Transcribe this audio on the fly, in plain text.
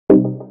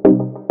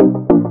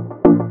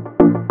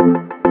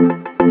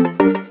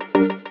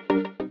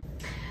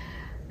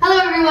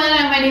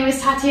name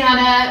is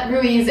Tatiana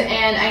Ruiz,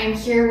 and I am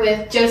here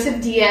with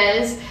Joseph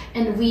Diaz,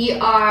 and we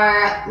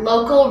are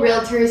local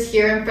realtors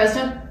here in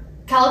Fresno,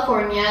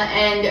 California,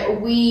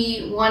 and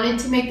we wanted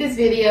to make this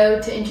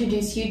video to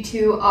introduce you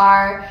to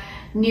our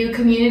new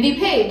community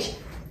page.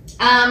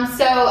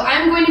 So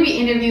I'm going to be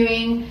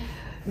interviewing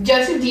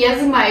Joseph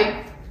Diaz,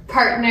 my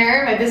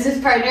partner, my business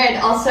partner, and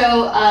also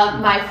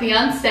my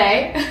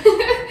fiance.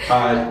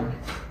 Hi.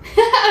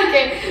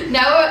 Okay,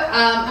 now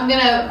I'm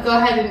gonna go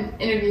ahead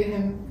and interview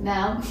him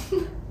now.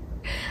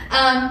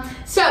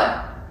 So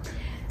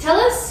tell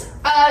us,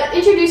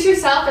 introduce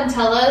yourself and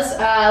tell us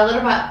a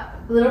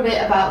little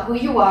bit about who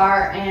you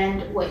are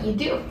and what you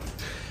do.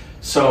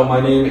 So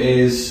my name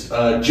is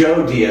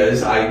Joe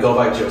Diaz. I go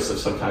by Joseph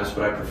sometimes,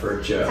 but I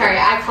prefer Joe. Sorry,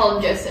 I call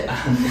him Joseph.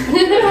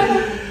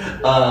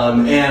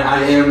 And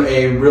I am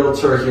a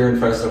realtor here in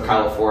Fresno,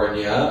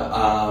 California.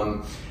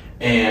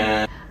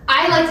 And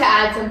I'd like to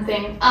add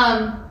something.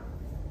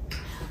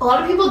 A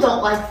lot of people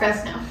don't like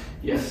Fresno.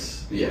 yes.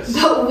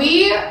 But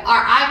we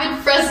are avid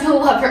Fresno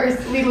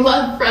lovers. We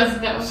love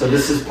Fresno. So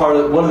this is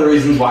one of the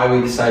reasons why we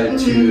decided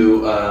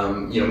to,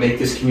 make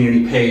this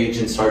community page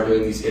and start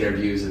doing these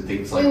interviews and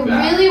things like that. We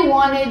really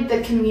wanted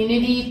the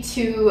community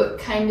to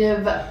kind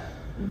of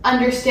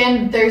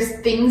understand there's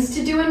things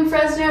to do in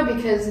Fresno,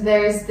 because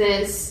there's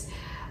this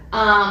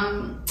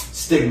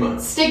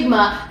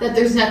stigma that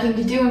there's nothing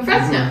to do in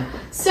Fresno.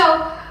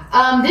 So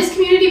this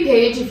community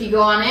page, if you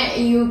go on it,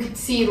 you could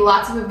see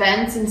lots of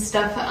events and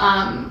stuff.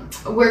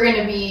 We're going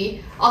to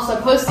be also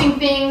posting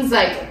things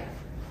like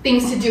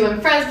things to do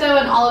in Fresno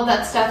and all of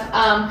that stuff.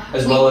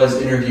 As well as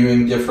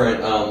interviewing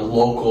different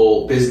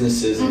local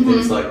businesses and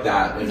things like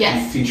that,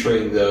 and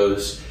featuring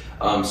those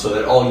so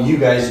that all you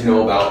guys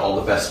know about all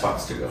the best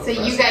spots to go. So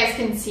you guys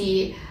can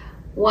see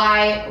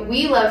why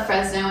we love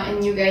Fresno,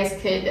 and you guys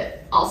could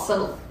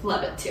also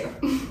love it too.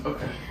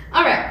 Okay.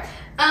 All right.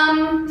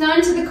 Now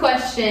into the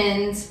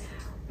questions.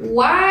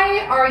 Why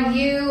are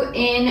you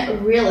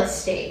in real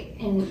estate,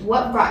 and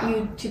what brought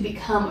you to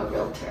become a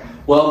realtor?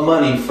 Well,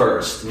 money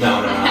first.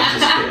 No, I'm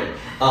just kidding.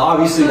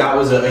 Obviously, that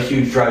was a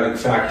huge driving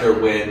factor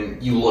when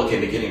you look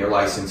into getting your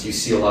license. You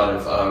see a lot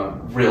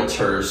of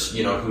realtors,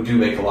 who do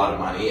make a lot of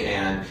money,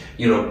 and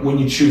when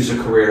you choose a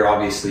career,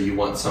 obviously you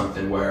want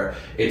something where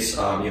it's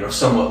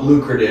somewhat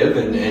lucrative,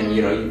 and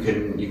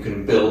you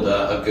can build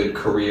a good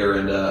career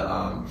and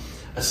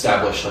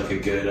establish like a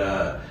good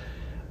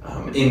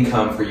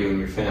income for you and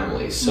your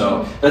family.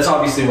 So that's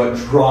obviously what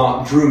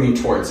drew me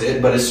towards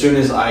it. But as soon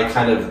as I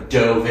kind of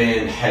dove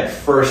in head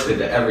first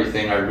into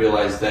everything, I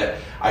realized that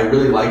I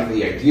really like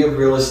the idea of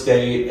real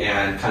estate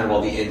and kind of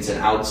all the ins and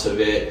outs of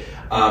it,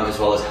 as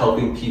well as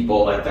helping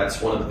people. Like, that's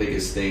one of the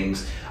biggest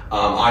things.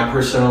 I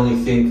personally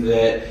think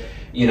that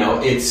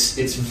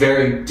it's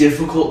very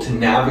difficult to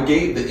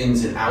navigate the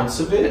ins and outs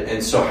of it,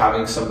 and so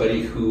having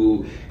somebody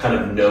who kind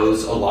of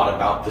knows a lot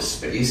about the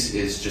space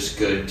is just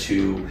good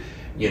to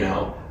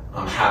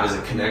have as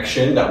a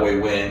connection. That way,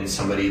 when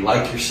somebody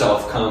like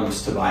yourself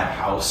comes to buy a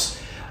house,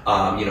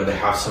 they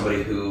have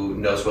somebody who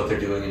knows what they're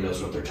doing and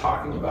knows what they're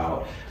talking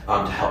about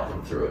to help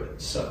them through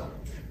it. So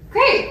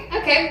great.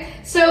 Okay,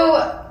 so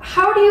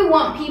how do you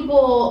want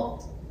people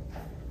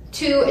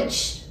to let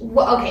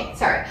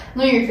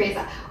me rephrase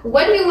that.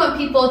 What do you want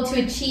people to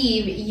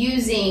achieve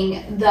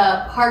using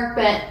the Park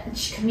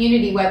Bench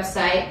community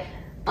website,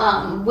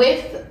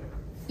 with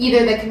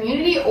either the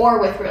community or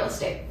with real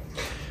estate?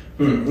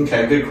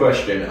 Okay, good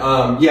question.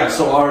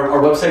 So our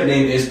website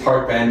name is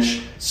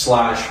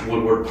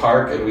Parkbench/Woodward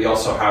Park, and we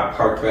also have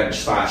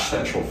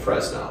Parkbench/Central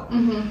Fresno.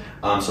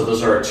 So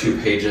those are our two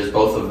pages.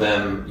 Both of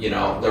them,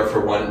 they're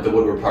for the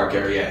Woodward Park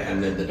area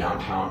and then the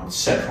downtown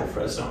Central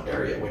Fresno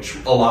area, which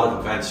a lot of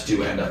events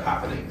do end up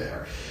happening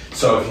there.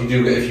 So if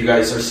you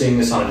guys are seeing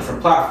this on a different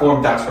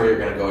platform, that's where you're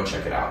going to go and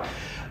check it out.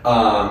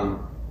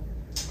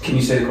 Can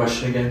you say the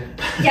question again?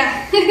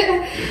 Yeah.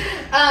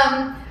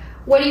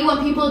 What do you want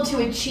people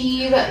to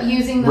achieve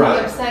using the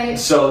website?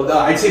 So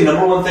I'd say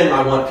number one thing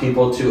I want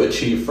people to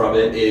achieve from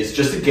it is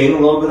just to gain a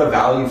little bit of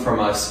value from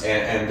us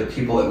and the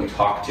people that we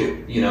talk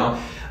to.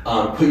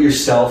 Put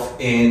yourself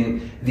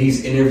in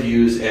these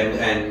interviews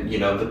and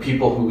the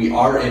people who we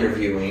are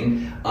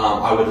interviewing.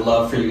 I would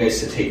love for you guys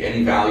to take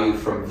any value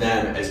from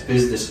them as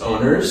business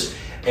owners,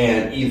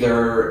 and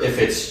either if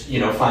it's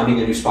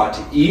finding a new spot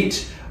to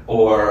eat,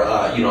 or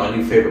a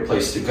new favorite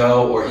place to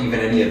go, or even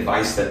any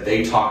advice that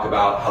they talk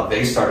about how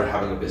they started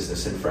having a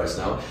business in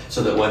Fresno,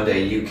 so that one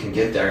day you can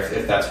get there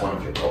if that's one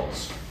of your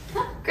goals.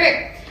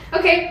 Great.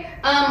 Okay.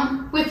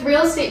 With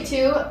real estate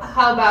too,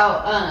 how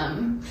about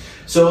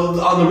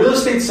So on the real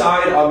estate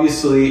side,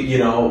 obviously,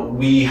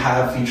 we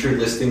have featured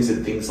listings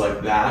and things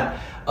like that.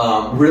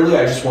 Really,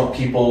 I just want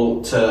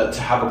people to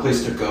have a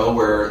place to go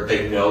where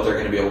they know they're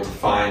going to be able to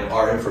find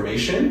our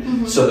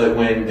information, so that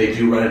when they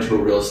do run into a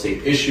real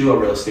estate issue, a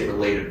real estate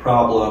related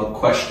problem,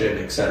 question,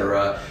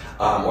 etc.,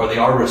 or they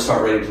are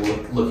ready to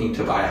looking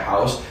to buy a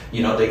house,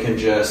 they can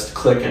just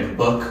click and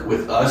book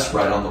with us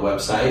right on the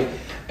website.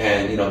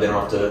 and they don't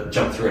have to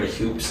jump through any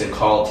hoops and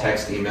call,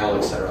 text, email,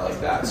 etc. like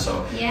that.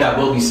 So that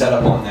will be set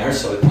up on there.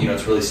 So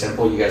it's really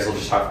simple. You guys will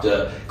just have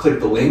to click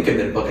the link and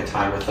then book a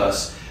time with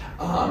us.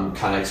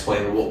 Kind of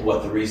explain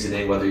what the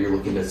reasoning, whether you're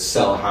looking to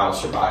sell a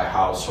house or buy a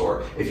house,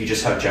 or if you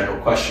just have general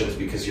questions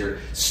because you're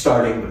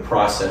starting the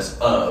process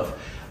of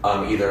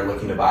either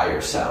looking to buy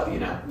or sell.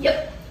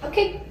 Yep.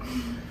 Okay.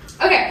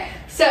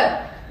 So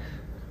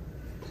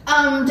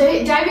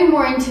diving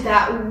more into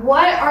that,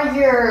 what are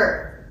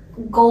your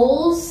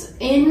goals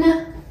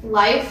in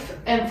life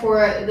and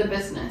for the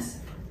business?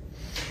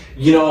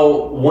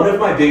 One of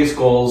my biggest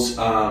goals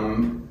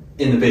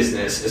in the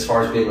business, as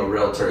far as being a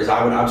realtor, is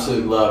I would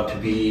absolutely love to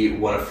be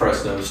one of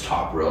Fresno's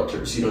top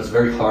realtors. It's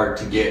very hard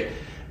to get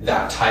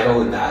that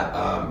title and that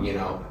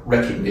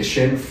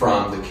recognition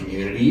from the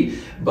community,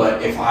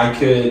 but if I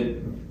could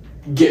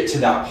get to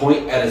that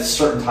point at a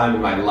certain time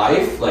in my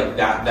life, like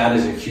that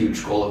is a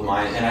huge goal of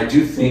mine. And I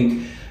do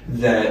think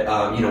that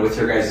with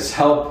your guys'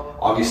 help,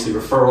 obviously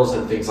referrals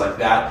and things like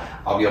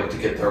that, I'll be able to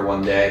get there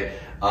one day.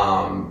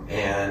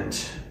 And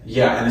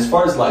as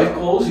far as life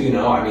goals,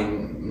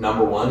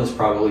 number one is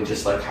probably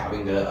just like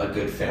having a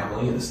good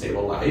family and a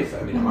stable life.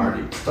 I'm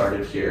already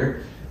started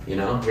here.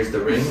 Here's the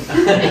ring.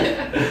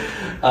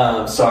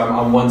 So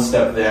I'm one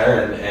step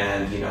there,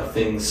 and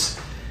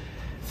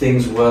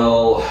things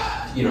will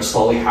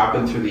slowly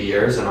happen through the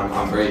years, and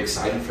I'm very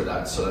excited for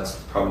that. So that's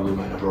probably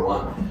my number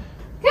one.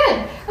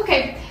 Good.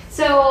 Okay.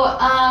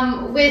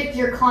 So with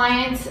your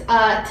clients,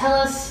 tell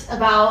us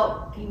about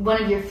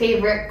one of your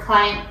favorite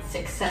client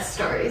success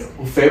stories.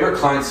 Favorite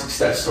client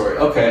success story.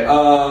 Okay.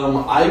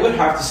 I would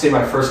have to say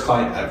my first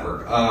client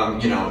ever.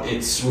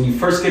 It's when you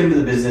first get into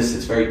the business,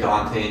 it's very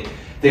daunting.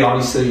 They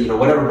obviously,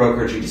 whatever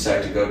brokerage you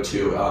decide to go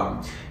to,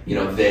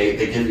 they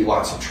give you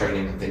lots of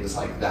training and things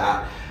like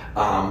that.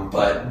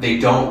 But they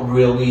don't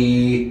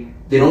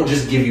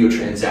just give you a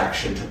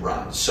transaction to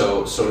run.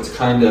 So it's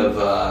kind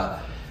of,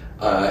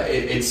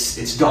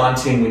 it's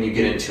daunting when you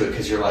get into it,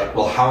 because you're like,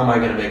 well, how am I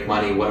going to make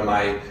money? What am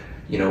I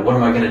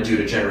going to do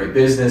to generate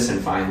business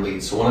and find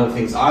leads? So one of the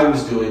things I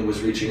was doing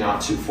was reaching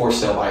out to for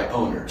sale by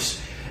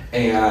owners.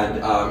 And,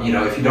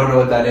 if you don't know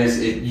what that is,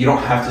 you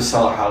don't have to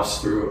sell a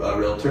house through a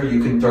realtor. You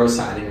can throw a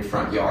sign in your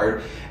front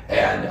yard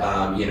and,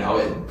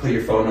 put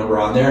your phone number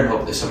on there and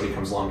hope that somebody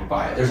comes along to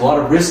buy it. There's a lot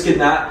of risk in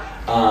that,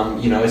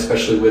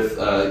 especially with,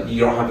 you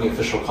don't have any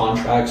official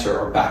contracts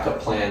or backup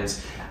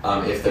plans.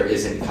 If there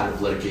is any kind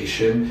of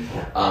litigation.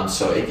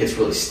 So it gets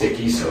really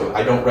sticky. So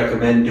I don't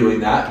recommend doing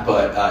that.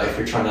 But if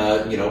you're trying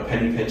to,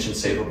 penny pinch and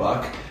save a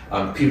buck,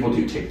 people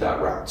do take that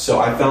route. So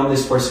I found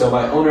this for sale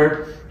by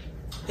owner.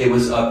 It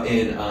was up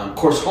in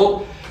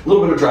Corscold, a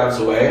little bit of drives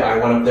away. I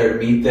went up there to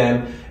meet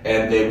them,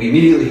 and we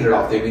immediately hit it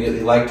off. They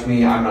immediately liked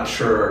me. I'm not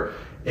sure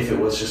if it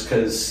was just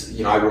because,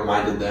 I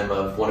reminded them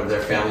of one of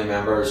their family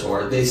members,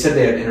 or they said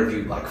they had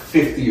interviewed like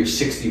 50 or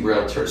 60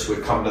 realtors who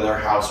had come to their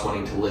house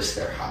wanting to list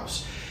their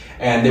house.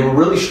 And they were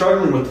really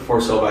struggling with the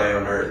for sale by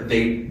owner.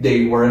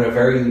 They were in a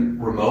very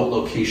remote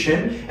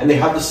location, and they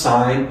had the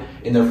sign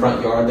in their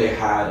front yard. They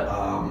had,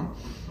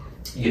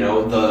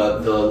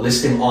 the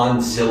listing on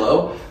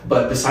Zillow.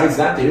 But besides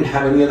that, they didn't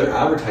have any other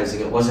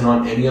advertising. It wasn't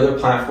on any other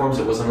platforms.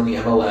 It wasn't on the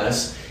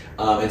MLS.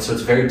 And so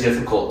it's very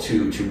difficult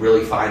to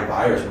really find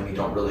buyers when you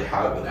don't really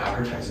have an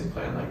advertising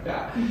plan like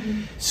that.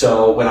 Mm-hmm.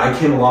 So when I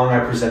came along, I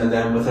presented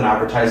them with an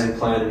advertising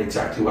plan and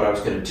exactly what I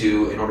was going to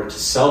do in order to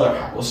sell their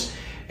house.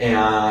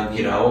 And,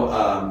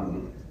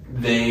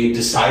 they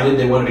decided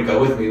they wanted to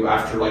go with me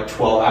after like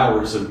 12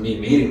 hours of me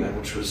meeting them,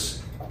 which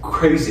was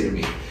crazy to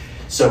me.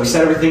 So we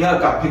set everything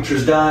up, got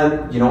pictures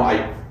done.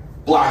 I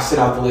blasted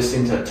out the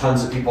listing to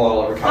tons of people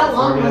all over California.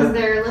 How long was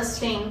their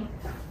listing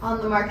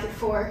on the market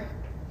for?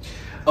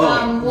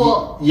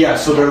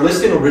 So their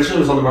listing originally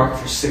was on the market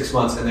for 6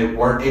 months, and they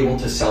weren't able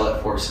to sell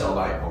it for sale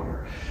by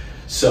owner.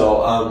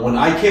 So when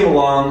I came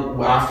along,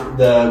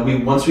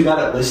 once we got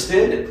it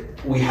listed,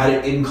 we had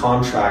it in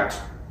contract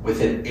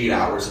within 8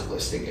 hours of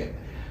listing it.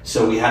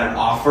 So we had an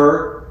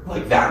offer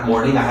like that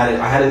morning.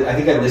 I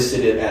think I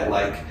listed it at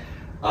like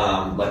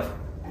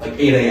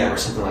 8 a.m. or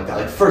something like that.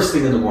 Like first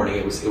thing in the morning,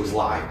 it was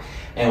live.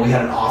 And we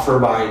had an offer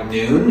by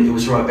noon. It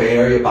was from a Bay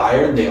Area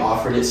buyer, and they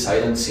offered it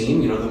sight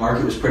unseen. The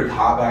market was pretty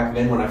hot back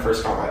then when I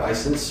first got my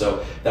license,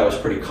 so that was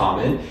pretty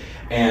common.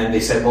 And they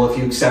said, well, if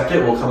you accept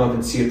it, we'll come up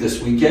and see it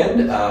this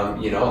weekend,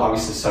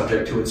 obviously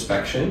subject to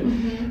inspection.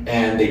 Mm-hmm.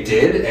 And they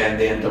did, and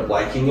they ended up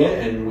liking it,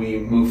 and we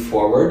moved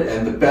forward.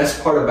 And the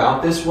best part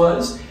about this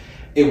was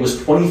it was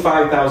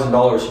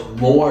 $25,000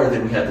 more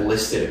than we had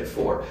listed it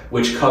for,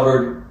 which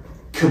covered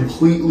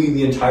completely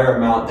the entire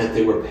amount that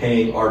they were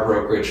paying our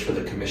brokerage for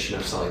the commission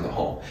of selling the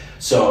home.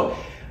 So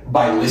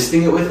by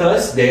listing it with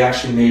us, they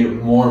actually made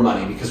more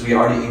money because we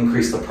already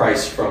increased the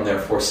price from their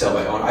for sale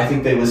by owner. I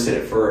think they listed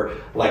it for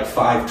like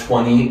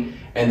 $520,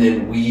 and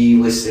then we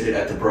listed it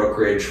at the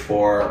brokerage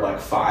for like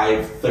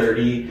 $530,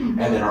 mm-hmm.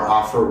 and then our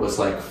offer was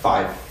like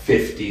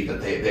 $550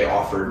 that they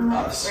offered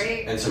us.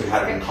 Great. And so we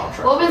had it in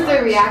contract. What was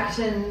their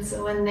reactions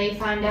when they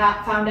found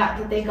out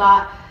that they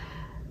got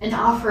an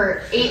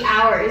offer 8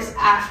 hours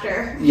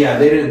after. Yeah,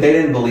 they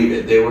didn't believe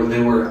it. They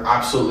were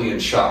absolutely in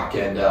shock.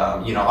 And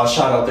I'll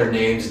shout out their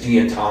names, Dee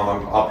and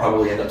Tom. I'll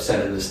probably end up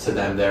sending this to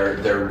them.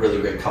 They're a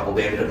really great couple.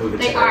 They ended up moving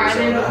to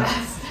Arizona. They're the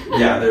best.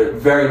 Yeah, they're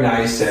very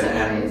nice,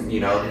 and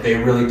they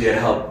really did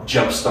help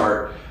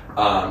jumpstart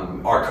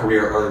our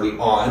career early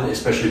on,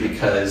 especially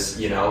because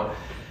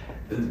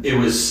it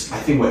was, I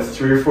think,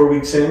 3 or 4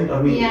 weeks in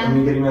of me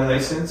getting my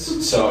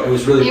license. So it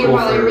was really cool. They were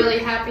probably really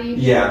happy.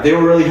 Yeah, they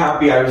were really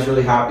happy. I was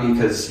really happy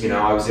because,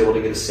 I was able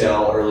to get a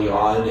sale early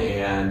on,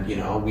 and,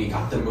 we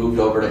got them moved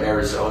over to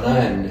Arizona,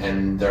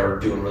 and they're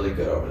doing really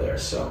good over there.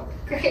 So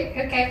great.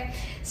 Okay.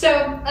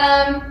 So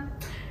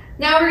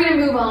now we're going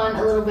to move on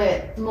a little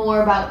bit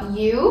more about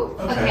you.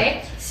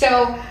 Okay.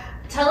 So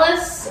tell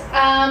us,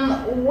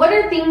 what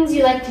are things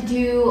you like to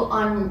do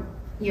on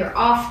your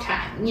off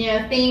time?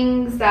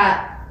 Things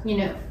that,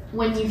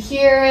 when you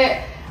hear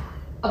it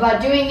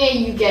about doing it,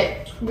 you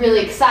get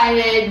really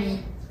excited, you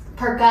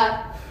perk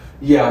up.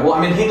 Yeah,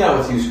 well, hanging out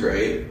with you is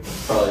great.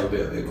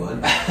 Probably a big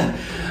one.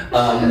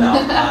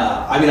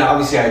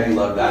 Obviously I do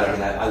love that.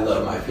 I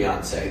love my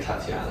fiance,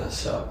 Tatiana.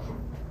 So,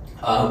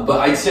 but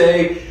I'd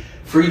say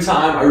free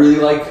time, I really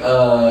like,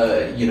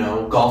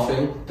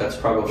 golfing. That's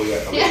probably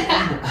it.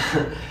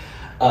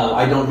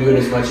 I don't do it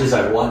as much as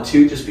I want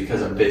to, just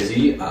because I'm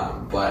busy.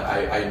 But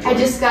I enjoy. I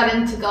just got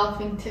into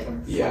golfing too.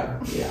 So. Yeah.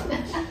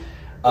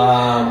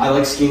 I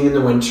like skiing in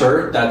the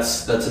winter.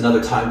 That's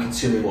another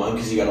time-consuming one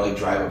because you got to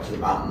drive up to the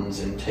mountains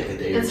and take a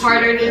day. It's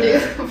harder to do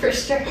for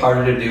sure.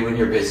 Harder to do when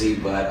you're busy,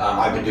 but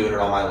I've been doing it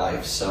all my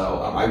life. So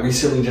I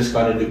recently just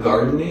got into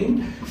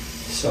gardening.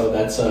 So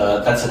that's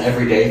an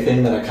everyday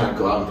thing that I kind of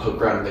go out and poke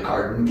around in the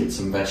garden, get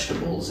some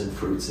vegetables and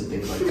fruits and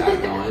things like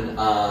that going.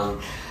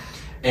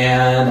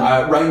 And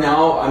right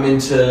now I'm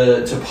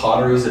into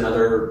pottery is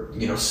another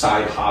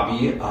side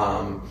hobby.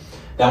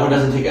 That one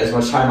doesn't take as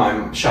much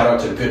time. Shout out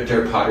to Good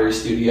Dirt Pottery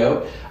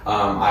Studio.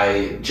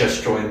 I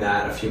just joined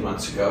that a few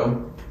months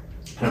ago.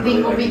 I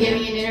think we'll be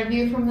getting an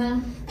interview from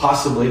them.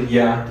 Possibly,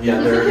 yeah.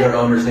 Their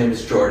owner's name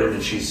is Jordan,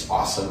 and she's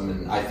awesome.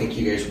 And I think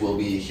you guys will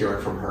be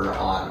hearing from her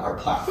on our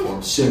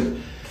platform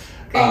soon.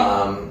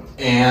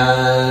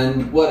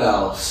 And what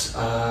else?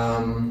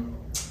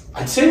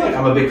 I'd say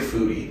I'm a big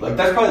foodie.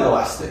 That's probably the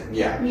last thing.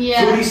 Yeah.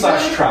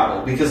 Foodie /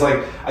 travel, because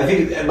I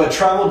think, but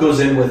travel goes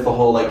in with the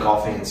whole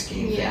golfing and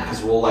skiing thing,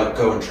 because we'll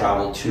go and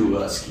travel to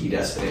a ski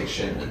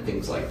destination and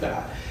things like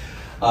that.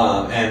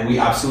 And we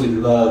absolutely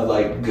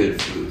love good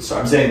food. So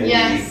I'm saying we,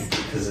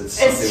 because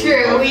it's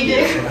true, we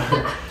do.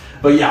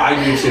 But yeah, I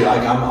do too.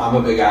 I'm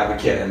a big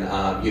advocate, and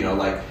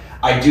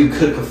I do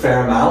cook a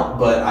fair amount,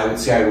 but I would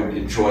say I would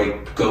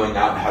enjoy going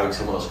out and having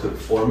someone else cook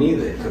for me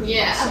than cooking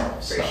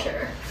myself. For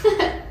sure.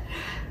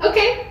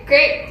 Okay,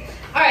 great.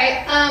 All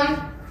right.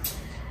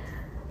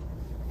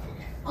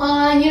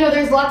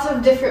 There's lots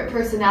of different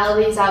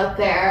personalities out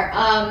there.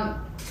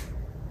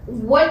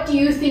 What do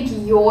you think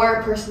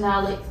your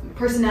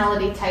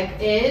personality type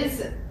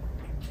is?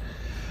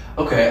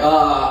 Okay,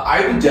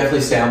 I would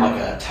definitely say I'm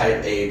a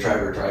type A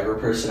driver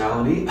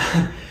personality.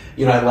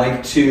 I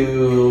like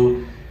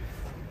to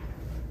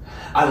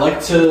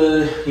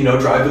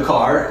drive the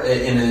car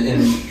in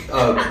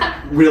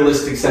a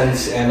realistic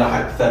sense and a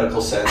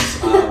hypothetical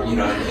sense, in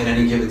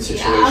any given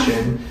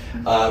situation.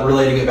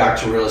 Relating it back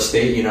to real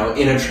estate, in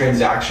a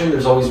transaction,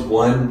 there's always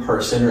one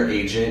person or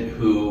agent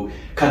who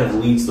kind of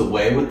leads the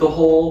way with the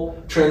whole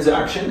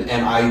transaction,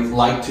 and I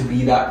like to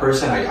be that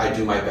person. I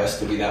do my best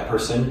to be that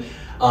person.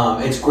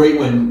 It's great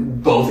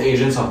when both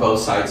agents on both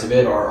sides of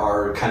it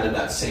are kind of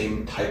that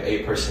same type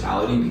A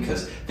personality,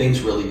 because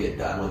things really get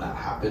done when that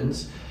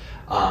happens.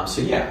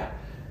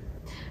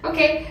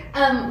 Okay,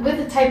 with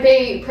a type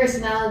A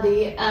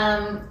personality,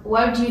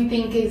 what do you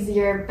think is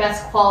your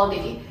best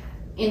quality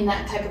in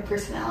that type of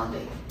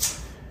personality?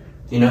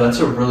 That's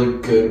a really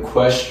good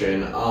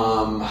question.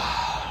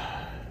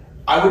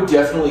 I would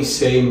definitely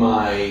say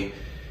my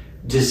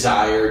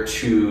desire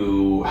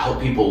to help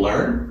people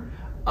learn.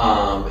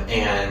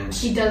 And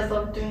he does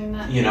love doing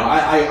that.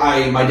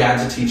 My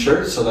dad's a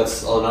teacher, so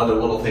that's another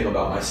little thing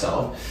about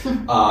myself.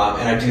 And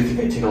I do think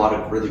I take a lot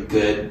of really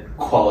good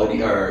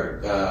quality,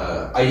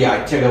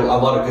 I take a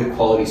lot of good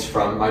qualities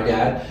from my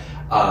dad.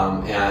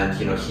 And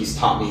he's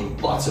taught me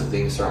lots of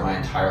things throughout my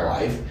entire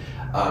life.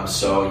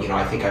 So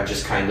I think I've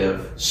just kind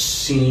of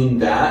seen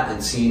that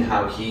and seen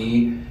how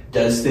he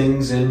does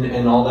things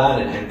and all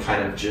that, and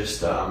kind of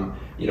just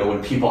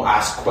when people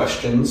ask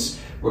questions,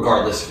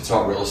 regardless if it's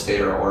about real estate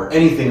or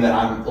anything that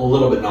I'm a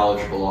little bit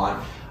knowledgeable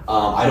on,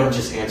 I don't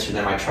just answer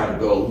them. I try to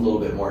go a little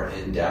bit more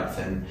in depth,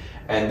 and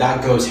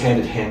that goes hand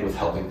in hand with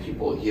helping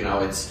people.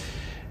 It's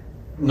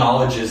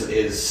knowledge is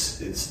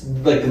it's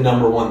the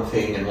number one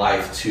thing in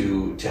life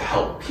to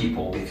help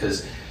people,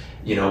 because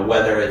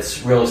whether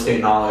it's real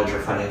estate knowledge or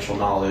financial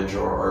knowledge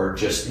or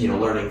just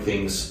learning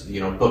things,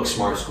 book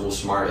smart, school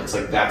smart, it's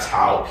that's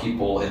how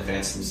people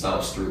advance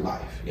themselves through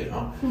life.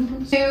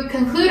 To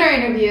conclude our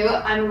interview,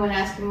 I'm going to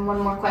ask him one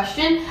more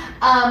question.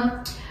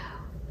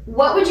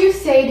 what would you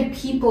say to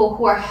people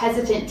who are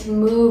hesitant to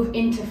move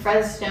into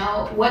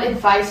Fresno? What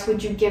advice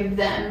would you give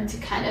them to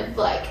kind of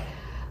like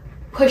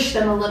push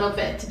them a little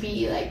bit to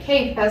be like,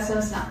 hey,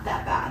 Fresno's not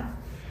that bad?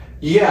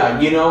 Yeah,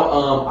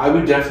 I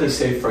would definitely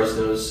say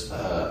Fresno's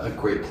a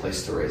great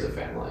place to raise a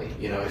family.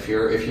 If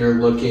you're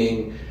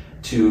looking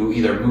to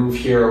either move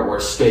here or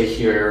stay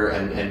here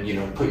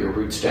and put your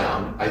roots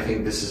down, I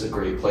think this is a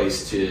great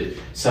place to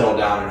settle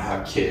down and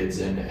have kids,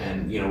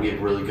 and we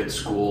have really good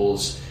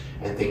schools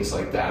and things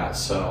like that.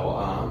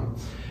 So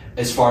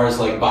as far as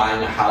like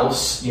buying a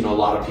house, a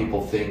lot of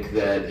people think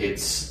that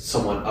it's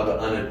somewhat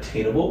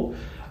unattainable,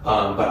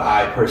 but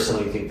I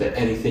personally think that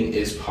anything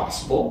is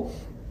possible.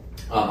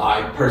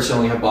 I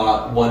personally have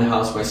bought one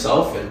house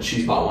myself, and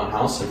she's bought one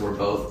house, and we're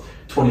both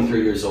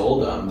 23 years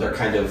old. They're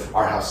kind of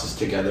our houses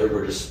together.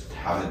 We're just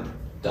haven't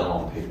done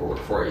all the paperwork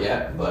for it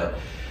yet, but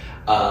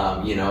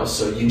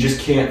so you just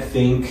can't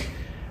think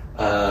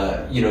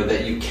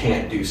that you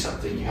can't do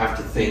something. You have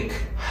to think,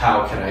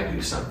 how can I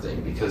do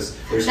something? Because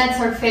that's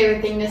our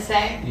favorite thing to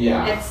say.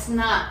 Yeah, it's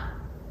not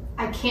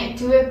I can't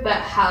do it, but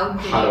how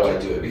do I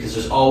do it? Because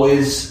there's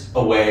always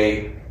a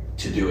way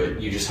to do it.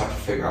 You just have to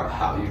figure out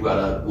how. You've got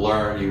to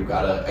learn, you've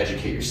got to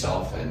educate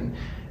yourself, and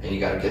you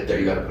got to get there.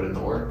 You got to put in the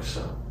work.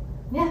 So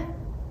yeah,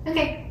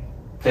 okay.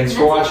 Thanks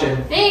for watching.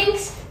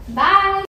 Thanks. Bye.